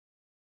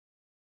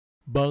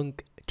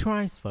Bank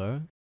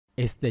transfer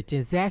is the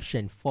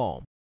transaction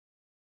form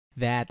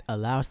that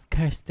allows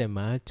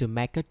customer to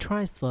make a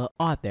transfer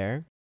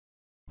order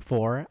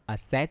for a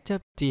set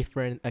of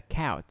different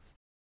accounts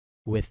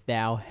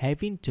without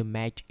having to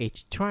match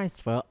each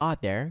transfer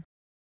order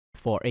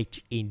for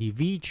each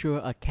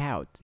individual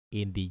account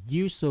in the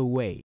usual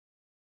way.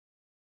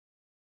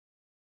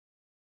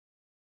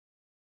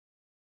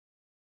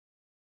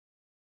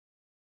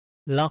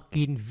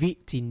 Login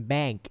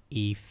VietinBank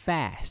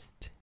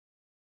eFAST.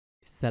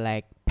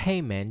 Select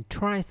Payment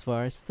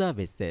Transfer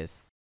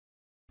Services.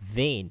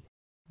 Then,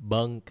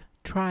 Bank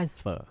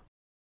Transfer.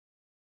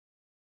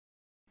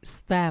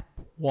 Step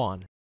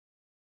 1.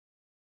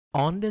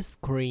 On the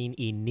screen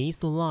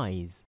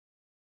initialize.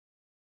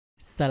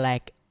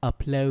 Select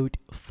Upload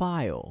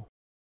File.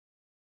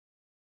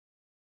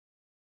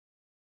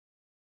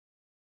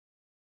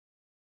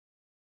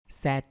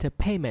 Set the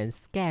payment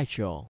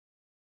schedule.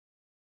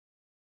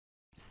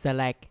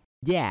 Select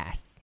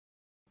Yes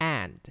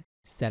and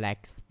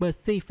select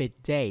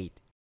specific date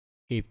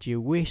if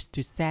you wish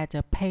to set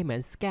a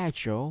payment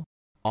schedule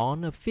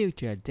on a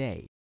future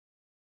date.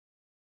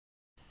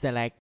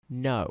 Select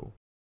No.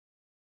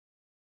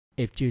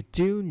 If you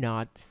do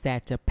not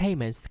set a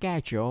payment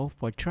schedule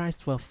for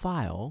transfer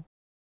file,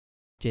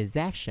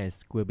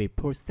 transactions will be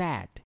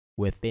processed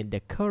within the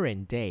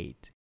current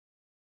date.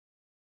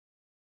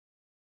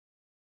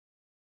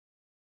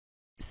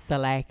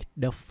 Select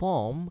the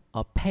form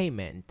of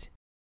payment.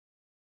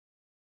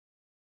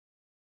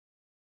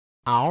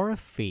 Our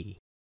fee.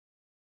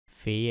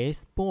 Fee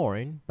is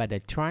borne by the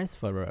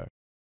transferor.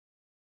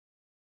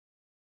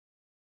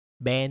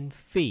 Bank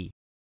fee.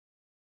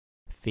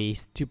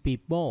 Fees to be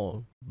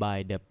borne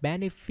by the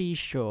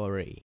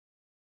beneficiary.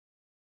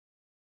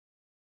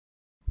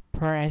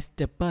 Press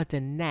the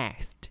button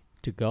Next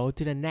to go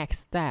to the next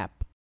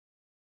step.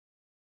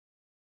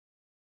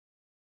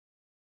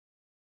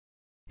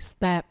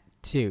 Step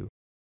 2.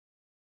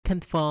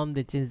 Confirm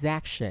the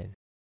transaction.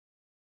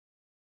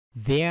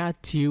 There are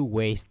two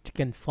ways to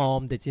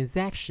confirm the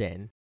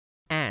transaction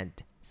and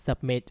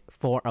submit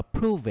for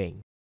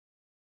approving.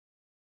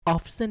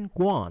 Option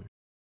 1.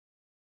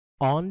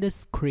 On the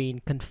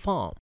screen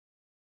confirm.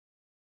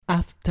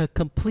 After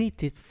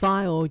completed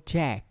file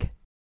check,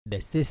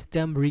 the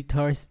system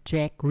returns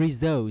check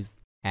results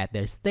at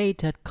the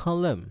stated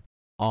column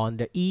on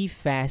the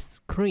eFAST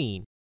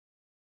screen.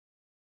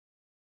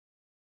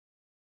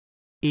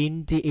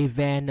 In the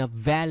event of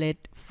valid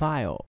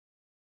file,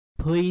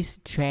 please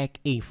check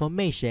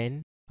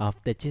information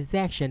of the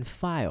transaction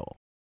file.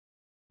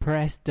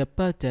 Press the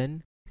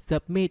button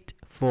Submit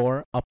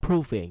for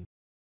approving.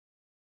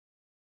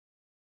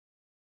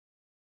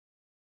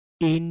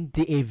 In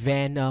the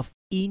event of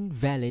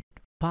invalid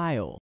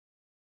file,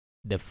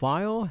 the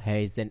file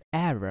has an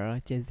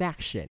error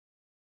transaction.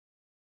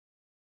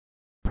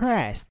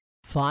 Press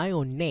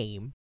File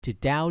Name to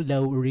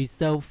download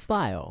result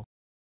file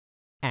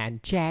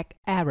and check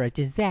Error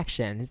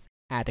Transactions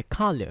at the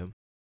column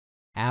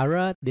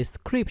Error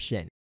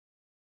Description.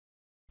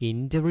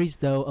 In the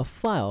result of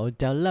file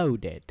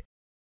downloaded,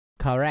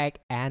 correct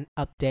and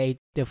update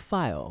the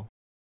file.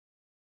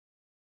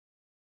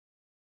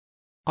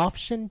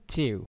 Option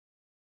 2.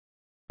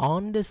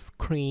 On the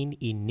screen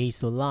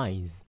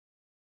initialize.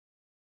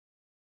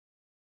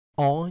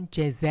 All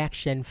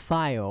transaction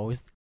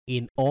files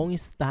in all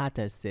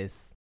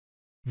statuses,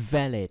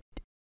 valid,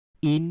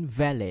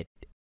 invalid,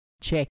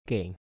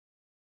 checking,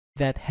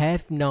 that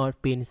have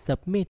not been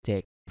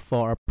submitted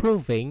for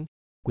approving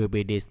will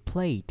be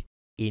displayed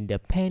in the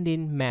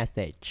pending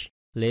message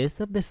list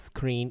of the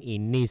screen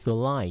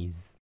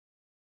initialize.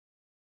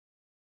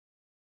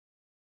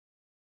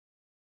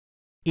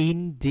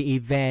 In the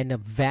event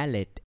of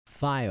valid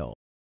file,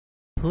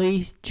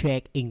 please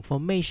check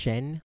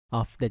information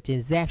of the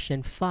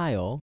transaction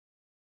file.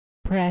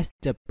 Press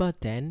the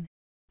button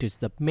to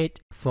submit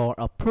for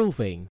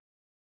approving.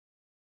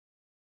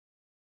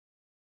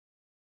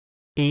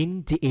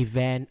 In the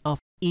event of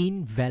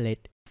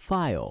invalid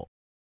file,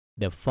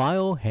 the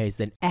file has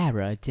an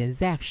error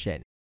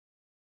transaction.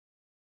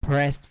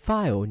 Press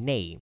File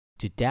Name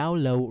to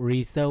download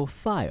result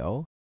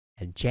file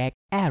and check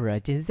Error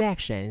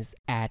Transactions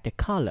at the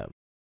column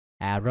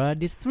Error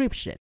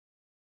Description.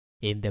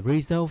 In the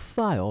result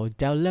file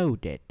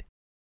downloaded,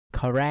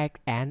 correct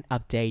and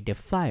update the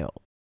file.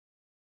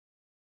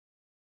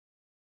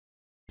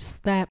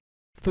 Step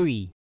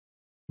 3.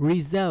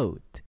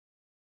 Result.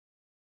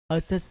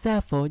 A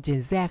successful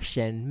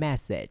transaction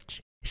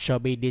message shall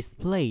be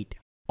displayed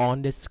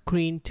on the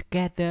screen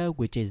together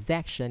with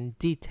transaction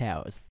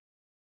details.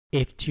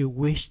 If you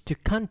wish to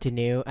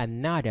continue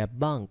another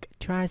bank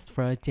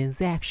transfer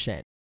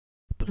transaction,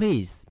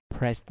 please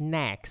press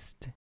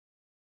Next.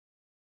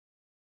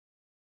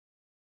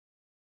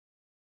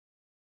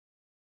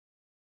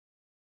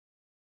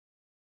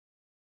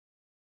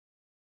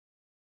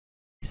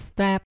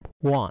 Step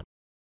 1.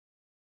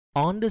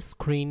 On the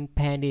screen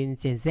pending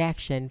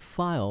transaction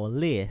file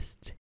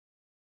list.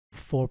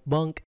 For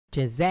bank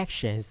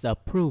transactions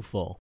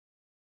approval,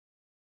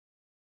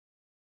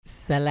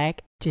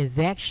 Select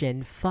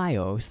transaction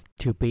files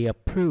to be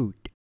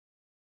approved.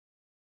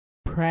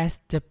 Press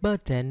the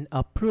button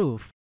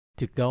Approve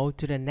to go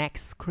to the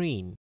next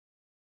screen.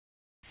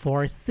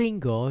 For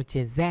single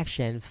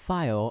transaction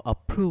file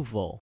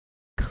approval,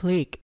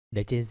 click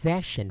the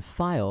transaction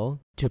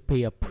file to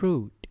be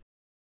approved,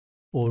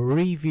 or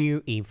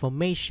review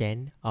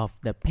information of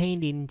the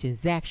pending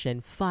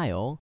transaction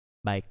file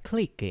by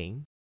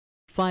clicking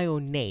File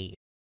Name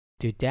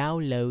to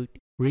download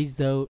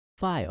result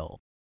file.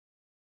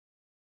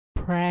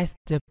 Press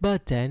the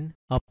button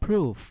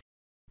Approve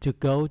to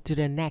go to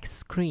the next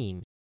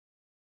screen.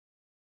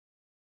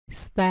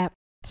 Step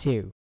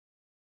 2.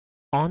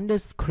 On the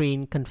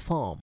screen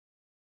confirm.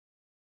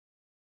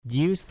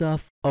 Use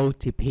of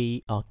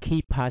OTP or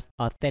key pass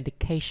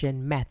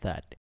authentication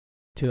method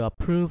to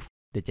approve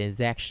the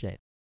transaction.